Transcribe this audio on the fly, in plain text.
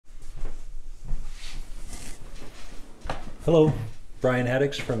Hello, Brian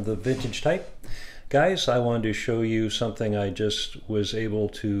Haddix from the Vintage Type. Guys, I wanted to show you something I just was able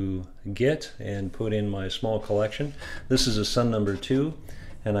to get and put in my small collection. This is a Sun number 2,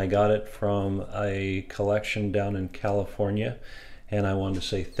 and I got it from a collection down in California. And I wanted to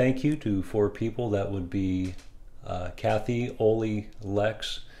say thank you to 4 people. That would be Kathy, Ole,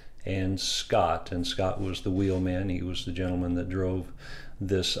 Lex, and Scott. And Scott was the wheelman. He was the gentleman that drove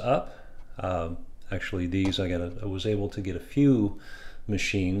this up. Actually, these I was able to get a few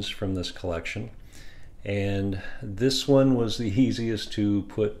machines from this collection, and this one was the easiest to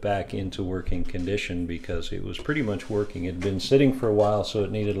put back into working condition because it was pretty much working. It had been sitting for a while, so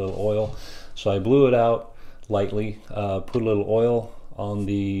it needed a little oil. So I blew it out lightly, put a little oil on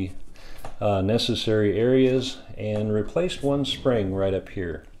the necessary areas, and replaced one spring right up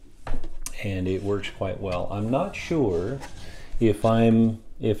here, and it works quite well. I'm not sure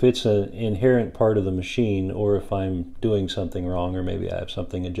if it's an inherent part of the machine or if I'm doing something wrong, or maybe I have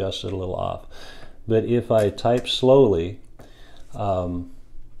something adjusted a little off. But if I type slowly,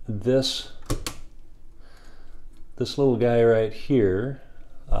 this little guy right here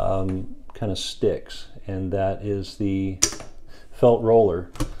kind of sticks, and that is the felt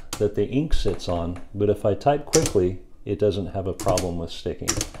roller that the ink sits on. But if I type quickly, it doesn't have a problem with sticking.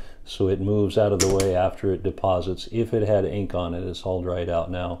 So it moves out of the way after it deposits. If it had ink on it, it's all dried out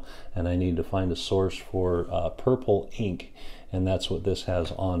now, and I need to find a source for purple ink, and that's what this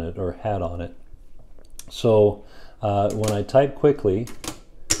has on it, or had on it. So when I type quickly,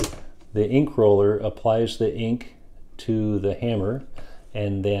 the ink roller applies the ink to the hammer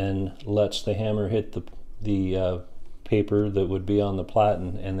and then lets the hammer hit the paper that would be on the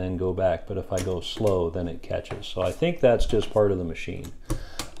platen and then go back. But if I go slow, then it catches. So I think that's just part of the machine.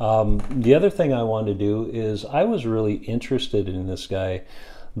 The other thing I wanted to do is I was really interested in this guy,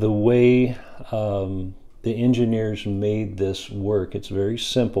 the way the engineers made this work. It's very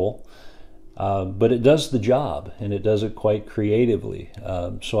simple, but it does the job, and it does it quite creatively.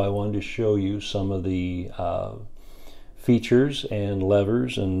 So I wanted to show you some of the features and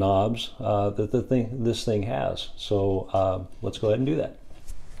levers and knobs that this thing has. So let's go ahead and do that.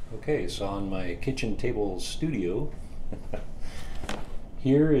 Okay, so on my kitchen table studio,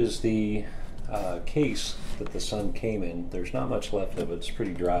 here is the case that the Sun came in. There's not much left of it. It's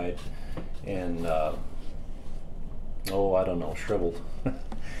pretty dried and, oh, I don't know, shriveled.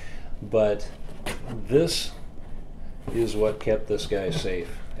 But this is what kept this guy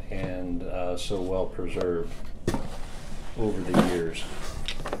safe and so well preserved over the years.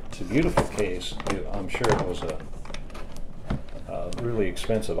 It's a beautiful case. I'm sure it was a really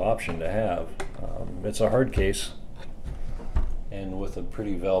expensive option to have. It's a hard case, and with a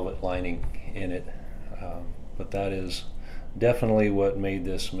pretty velvet lining in it. But that is definitely what made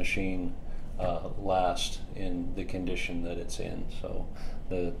this machine last in the condition that it's in. So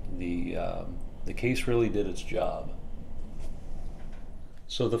the case really did its job.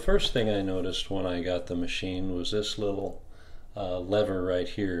 So the first thing I noticed when I got the machine was this little lever right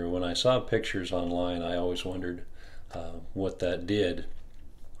here. When I saw pictures online, I always wondered what that did.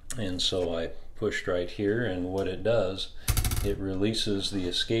 And so I pushed right here, and what it does, it releases the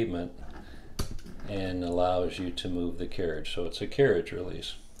escapement and allows you to move the carriage. So it's a carriage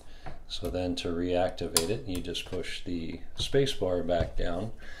release. So then to reactivate it, you just push the space bar back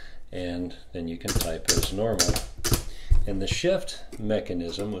down, and then you can type as normal. And the shift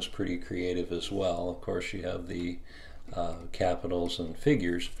mechanism was pretty creative as well. Of course, you have the capitals and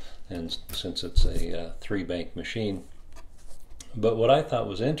figures, and since it's a 3-bank machine. But what I thought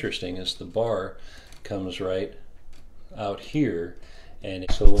was interesting is the bar comes right out here, and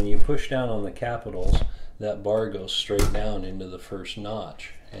so when you push down on the capitals, that bar goes straight down into the first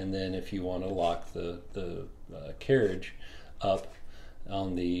notch. And then if you want to lock the carriage up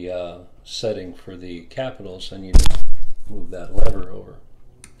on the setting for the capitals, then you just move that lever over.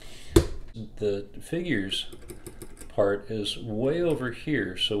 The figures part is way over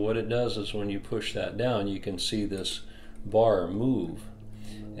here, so what it does is when you push that down, you can see this bar move.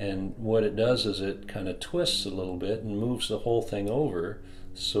 And what it does is it kind of twists a little bit and moves the whole thing over,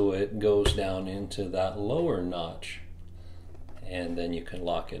 so it goes down into that lower notch, and then you can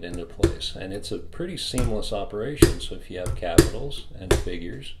lock it into place. And it's a pretty seamless operation. So if you have capitals and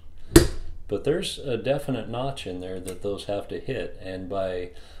figures, but there's a definite notch in there that those have to hit, and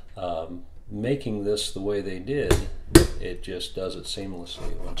by making this the way they did, it just does it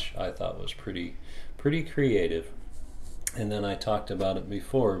seamlessly, which I thought was pretty creative. And then I talked about it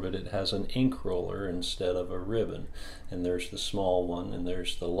before, but it has an ink roller instead of a ribbon. And there's the small one, and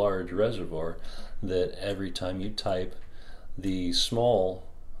there's the large reservoir that every time you type, the small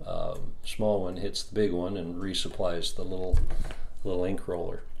small one hits the big one and resupplies the little ink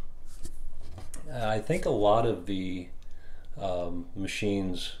roller. I think a lot of the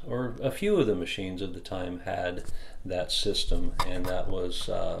machines, or a few of the machines of the time, had that system, and that was,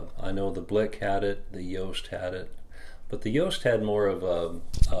 I know the Blick had it, the Yoast had it, but the Yoast had more of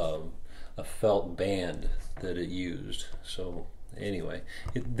a felt band that it used. So anyway,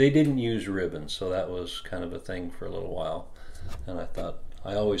 they didn't use ribbons, so that was kind of a thing for a little while, and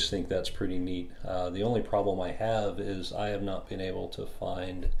I always think that's pretty neat. The only problem I have is I have not been able to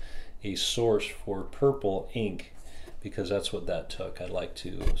find a source for purple ink, because that's what that took. I'd like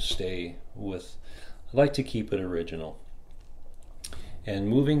to keep it original. And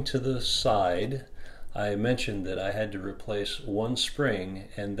moving to the side, I mentioned that I had to replace one spring,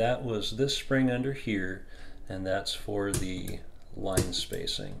 and that was this spring under here, and that's for the line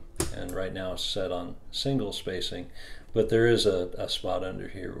spacing. And right now it's set on single spacing, but there is a spot under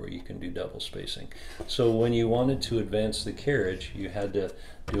here where you can do double spacing. So when you wanted to advance the carriage, you had to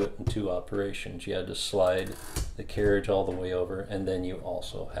do it in two operations. You had to slide the carriage all the way over, and then you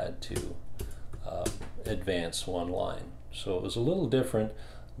also had to advance one line. So it was a little different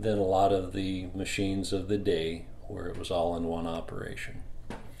than a lot of the machines of the day where it was all in one operation.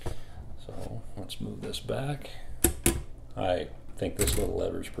 So let's move this back. I think this little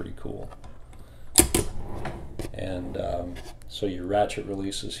lever is pretty cool. And so your ratchet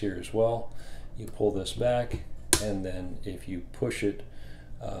release is here as well. You pull this back, and then if you push it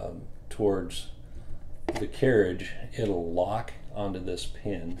towards the carriage, it'll lock onto this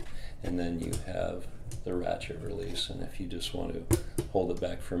pin, and then you have the ratchet release. And if you just want to hold it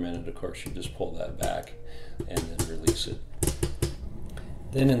back for a minute, of course you just pull that back and then release it.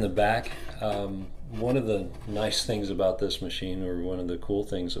 Then in the back, one of the nice things about this machine, or one of the cool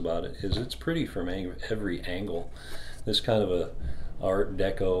things about it, is it's pretty from every angle. This kind of a Art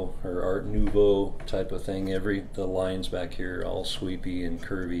Deco or Art Nouveau type of thing. The lines back here are all sweepy and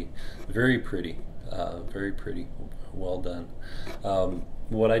curvy. Very pretty, well done.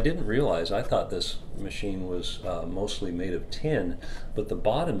 What I didn't realize, I thought this machine was mostly made of tin, but the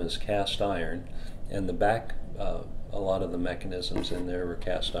bottom is cast iron, and the back, a lot of the mechanisms in there were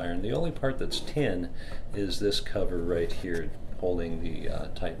cast iron. The only part that's tin is this cover right here holding the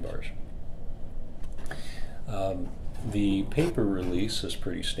tight bars. The paper release is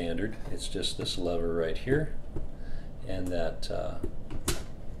pretty standard. It's just this lever right here, and that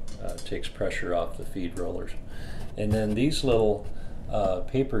takes pressure off the feed rollers. And then these little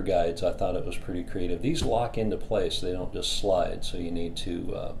paper guides, I thought it was pretty creative. These lock into place, they don't just slide, so you need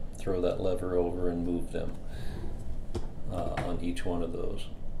to throw that lever over and move them on each one of those,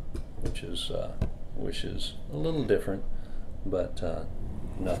 which is a little different, but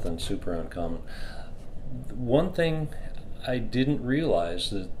nothing super uncommon. One thing I didn't realize,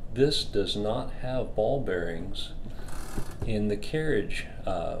 that this does not have ball bearings in the carriage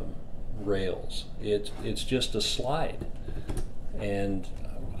rails. It's just a slide. And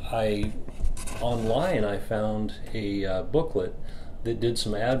online I found a booklet that did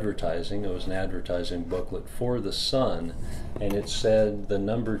some advertising. It was an advertising booklet for the Sun, and it said the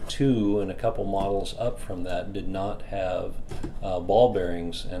number 2 and a couple models up from that did not have ball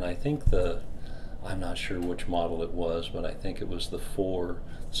bearings, and I think I'm not sure which model it was, but I think it was the 4,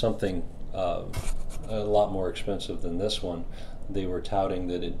 something a lot more expensive than this one. They were touting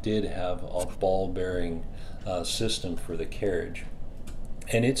that it did have a ball bearing system for the carriage,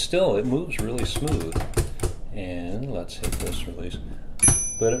 and it moves really smooth. And let's hit this release,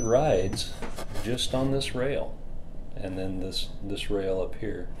 but it rides just on this rail, and then this rail up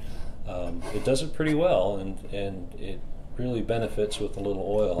here. It does it pretty well, and it really benefits with a little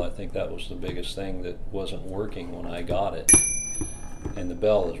oil. I think that was the biggest thing that wasn't working when I got it. And the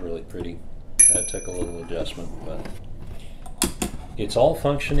bell is really pretty. That took a little adjustment, but it's all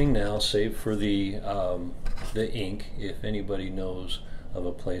functioning now, save for the ink. If anybody knows of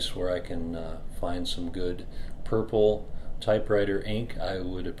a place where I can find some good purple typewriter ink, I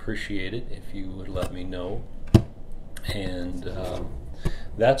would appreciate it if you would let me know. And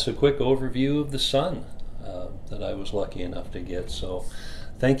that's a quick overview of the Sun that I was lucky enough to get. So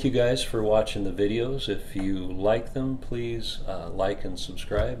thank you guys for watching the videos. If you like them, please like and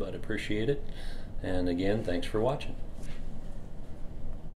subscribe. I'd appreciate it. And again, thanks for watching.